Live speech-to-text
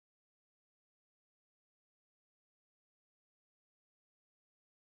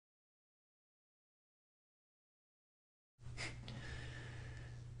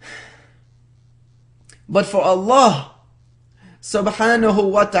But for Allah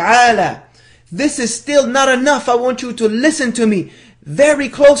subhanahu wa ta'ala, this is still not enough. I want you to listen to me very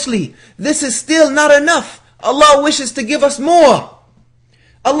closely. This is still not enough. Allah wishes to give us more.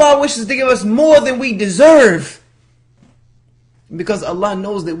 Allah wishes to give us more than we deserve. Because Allah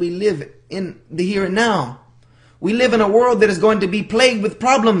knows that we live in the here and now. We live in a world that is going to be plagued with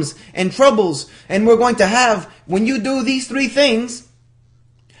problems and troubles. And we're going to have, when you do these three things,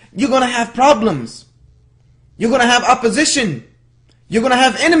 you're going to have problems. You're going to have opposition. You're going to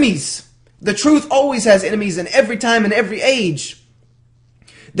have enemies. The truth always has enemies in every time and every age.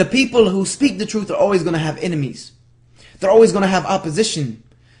 The people who speak the truth are always going to have enemies. They're always going to have opposition.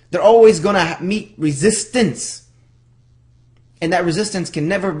 They're always going to meet resistance. And that resistance can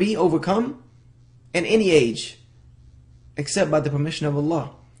never be overcome in any age, except by the permission of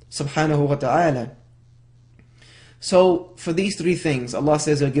Allah subhanahu wa ta'ala. So for these three things, Allah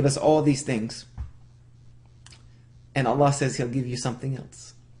says He'll give us all these things. And Allah says He'll give you something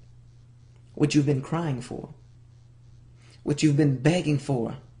else, what you've been crying for, what you've been begging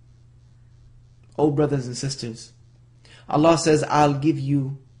for. Oh brothers and sisters, Allah says, I'll give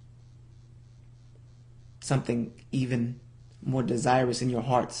you something even more desirous in your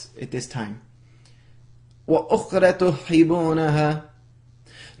hearts at this time. وَأُخْرَ تُحِبُونَهَا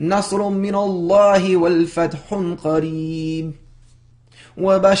نَصْرٌ مِّنَ اللَّهِ وَالْفَتْحٌ قَرِيبٌ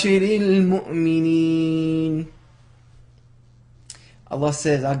وَبَشِرِ الْمُؤْمِنِينَ. Allah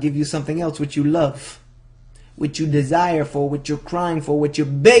says, I'll give you something else which you love, which you desire for, which you're crying for, what you're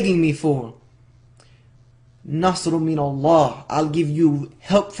begging me for. نَصْرٌ مِّنَ اللَّهِ. I'll give you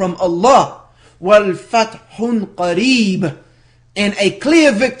help from Allah. وَالْفَتْحٌ قَرِيبٌ. And a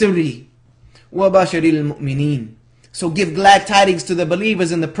clear victory. وَبَشِرِ الْمُؤْمِنِينَ. So give glad tidings to the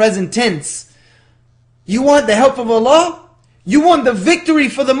believers in the present tense. You want the help of Allah? You want the victory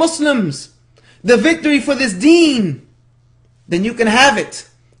for the Muslims, the victory for this deen? Then you can have it.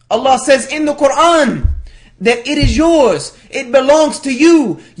 Allah says in the Quran that it is yours. It belongs to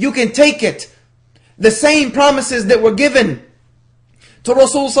you. You can take it. The same promises that were given to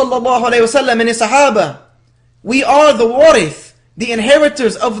Rasul sallallahu alayhi wasallam and his Sahaba. We are the warith, the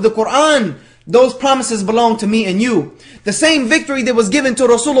inheritors of the Quran. Those promises belong to me and you. The same victory that was given to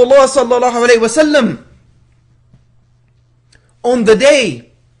Rasulullah sallallahu alayhi wasallam on the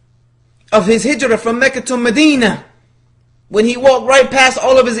day of his hijrah from Mecca to Medina, when he walked right past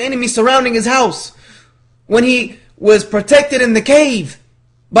all of his enemies surrounding his house, when he was protected in the cave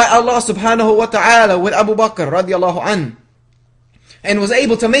by Allah subhanahu wa ta'ala with Abu Bakr radiallahu anhu, and was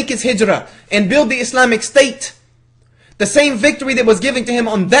able to make his hijrah and build the Islamic state. The same victory that was given to him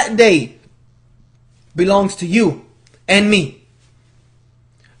on that day belongs to you and me.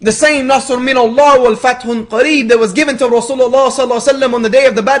 The same Nasr min Allah wal Fathun Qareeb that was given to Rasulullah sallallahu alaihi wasallam on the day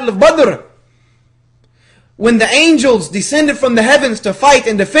of the Battle of Badr, when the angels descended from the heavens to fight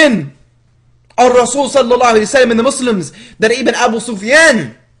and defend our Rasul sallallahu alaihi wasallam and the Muslims, that even Abu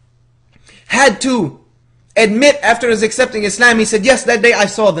Sufyan had to admit after his accepting Islam. He said, yes, that day I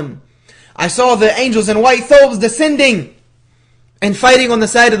saw them. I saw the angels in white thobes descending and fighting on the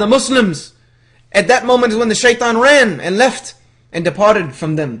side of the Muslims. At that moment is when the shaitan ran and left and departed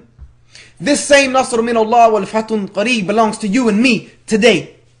from them. This same Nasr min Allah wal Fathun Qareeb belongs to you and me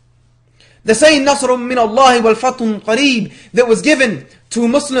today. The same Nasr min Allah wal Fathun Qareeb that was given to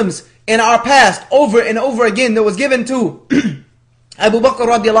Muslims in our past over and over again, that was given to Abu Bakr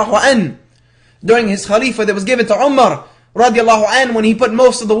radiallahu anhu during his Khalifa, that was given to Umar radiallahu anhu when he put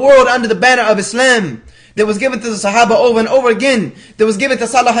most of the world under the banner of Islam, that was given to the Sahaba over and over again, that was given to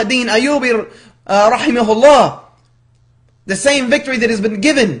Salahuddin Ayyubi rahimahullah. The same victory that has been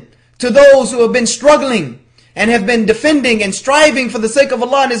given to those who have been struggling and have been defending and striving for the sake of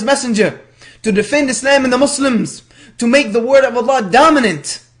Allah and His Messenger, to defend Islam and the Muslims, to make the word of Allah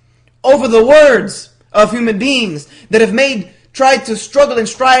dominant over the words of human beings that have tried to struggle and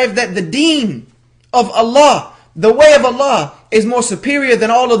strive that the deen of Allah, the way of Allah, is more superior than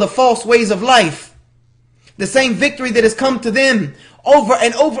all of the false ways of life. The same victory that has come to them over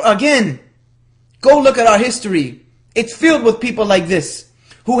and over again. Go look at our history. It's filled with people like this,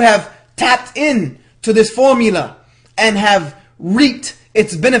 who have tapped in to this formula and have reaped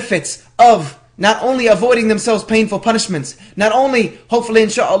its benefits of not only avoiding themselves painful punishments, not only, hopefully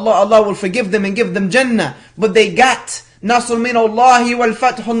inshaAllah, Allah will forgive them and give them Jannah, but they got Nasr min Allahi wal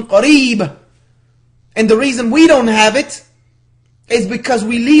Fathun Qareeb. And the reason we don't have it is because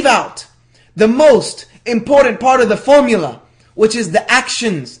we leave out the most important part of the formula, which is the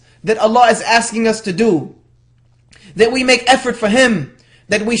actions that Allah is asking us to do. That we make effort for Him,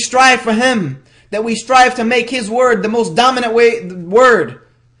 that we strive for Him, that we strive to make His word the most dominant word,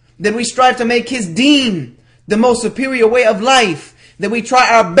 that we strive to make his deen the most superior way of life, that we try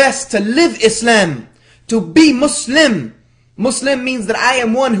our best to live Islam, to be Muslim. Muslim means that I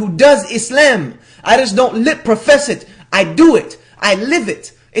am one who does Islam. I just don't lip profess it. I do it. I live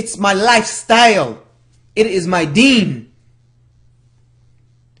it. It's my lifestyle. It is my deen.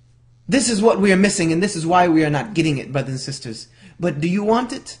 This is what we are missing, and this is why we are not getting it, brothers and sisters. But do you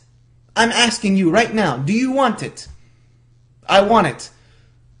want it? I'm asking you right now, do you want it? I want it.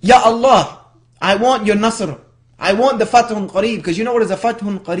 Ya Allah, I want your Nasr. I want the Fathun Qareeb, because you know what is a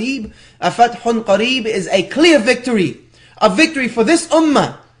Fathun Qareeb? A Fathun Qareeb is a clear victory. A victory for this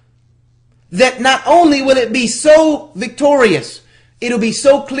ummah. That not only will it be so victorious, it'll be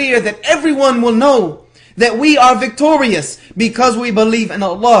so clear that everyone will know that we are victorious because we believe in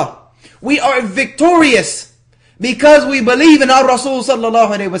Allah. We are victorious because we believe in our Rasul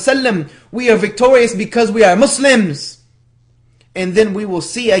sallallahu alaihi wasallam. We are victorious because we are Muslims. And then we will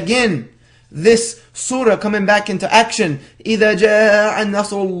see again this surah coming back into action. إِذَا جَاءَ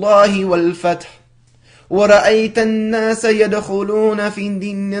نَصْرُ اللَّهِ وَالْفَتْحُ وَرَأَيْتَ النَّاسَ يَدْخُلُونَ فِي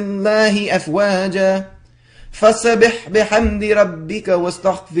دِينِ اللَّهِ أَفْوَاجًا فَسَبِحْ بِحَمْدِ رَبِّكَ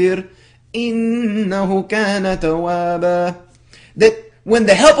وَاسْتَغْفِرْ إِنَّهُ كَانَ تَوَّابًا. That when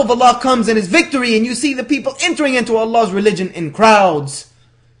the help of Allah comes in His victory and you see the people entering into Allah's religion in crowds,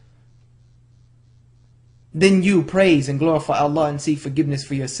 then you praise and glorify Allah and seek forgiveness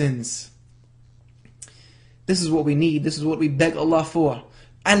for your sins. This is what we need. This is what we beg Allah for.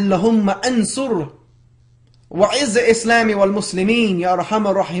 Allahumma ansur وَعِزَّ إِسْلَامِ وَالْمُسْلِمِينَ يَا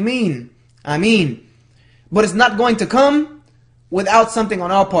أَرْحَمَ الرَّاحِمِينَ. Ameen. But it's not going to come without something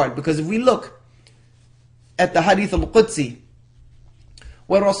on our part. Because if we look at the Hadith al-Qudsi,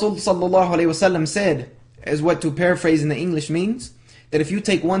 where Rasul sallallahu alayhi wasallam said, as what to paraphrase in the English means, that if you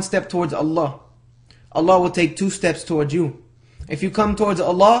take one step towards Allah, Allah will take 2 steps towards you. If you come towards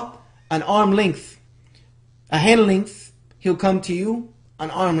Allah an arm length, a hand length, He'll come to you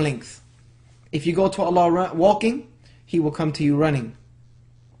an arm length. If you go to Allah walking, He will come to you running.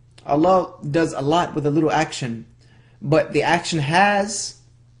 Allah does a lot with a little action, but the action has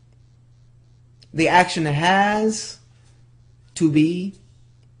to be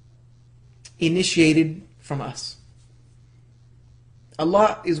initiated from us.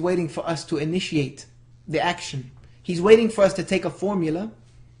 Allah is waiting for us to initiate the action. He's waiting for us to take a formula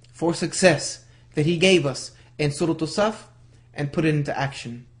for success that He gave us in Surah Al-Saf and put it into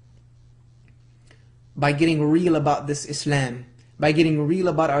action. By getting real about this Islam, by getting real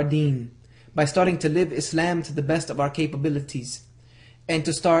about our deen, by starting to live Islam to the best of our capabilities, and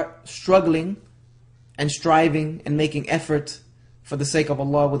to start struggling and striving and making effort for the sake of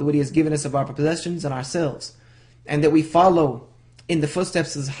Allah with what He has given us of our possessions and ourselves. And that we follow in the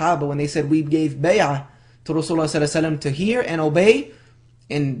footsteps of the Sahaba when they said we gave bay'ah to Rasulullah sallallahu alaihi wasallam to hear and obey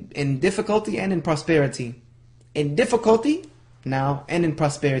in difficulty and in prosperity. In difficulty now and in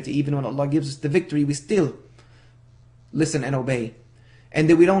prosperity, even when Allah gives us the victory, we still listen and obey. And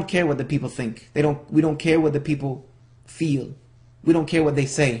that we don't care what the people think. We don't care what the people feel. We don't care what they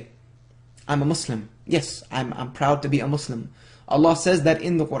say. I'm a Muslim. Yes, I'm proud to be a Muslim. Allah says that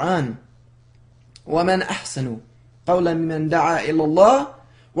in the Quran. وَمَنْ أَحْسَنُ قَوْلًا مِمَنْ دَعَا إِلَى اللَّهِ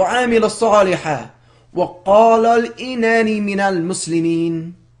وَعَامِلَ الصَّالِحَةِ وَقَالَ الْإِنَانِ مِنَ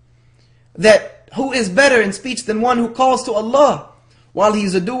الْمُسْلِمِينَ. That who is better in speech than one who calls to Allah while he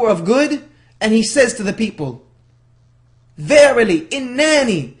is a doer of good, and he says to the people, verily,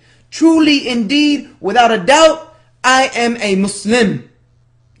 innani, truly indeed, without a doubt, I am a Muslim.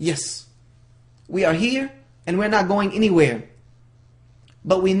 Yes, we are here and we're not going anywhere.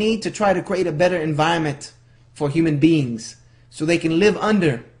 But we need to try to create a better environment for human beings so they can live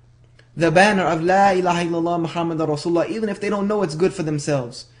under the banner of La ilaha illallah Muhammadur Rasulullah, even if they don't know it's good for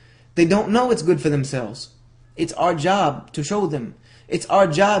themselves. They don't know it's good for themselves. It's our job to show them. It's our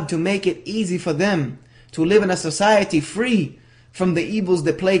job to make it easy for them to live in a society free from the evils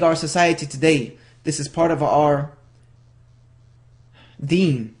that plague our society today. This is part of our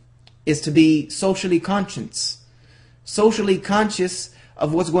deen, is to be socially conscious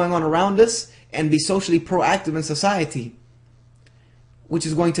of what's going on around us, and be socially proactive in society, which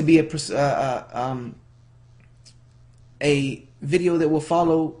is going to be a video that will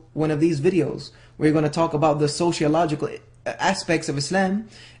follow one of these videos. We're going to talk about the sociological aspects of Islam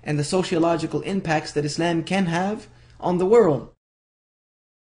and the sociological impacts that Islam can have on the world.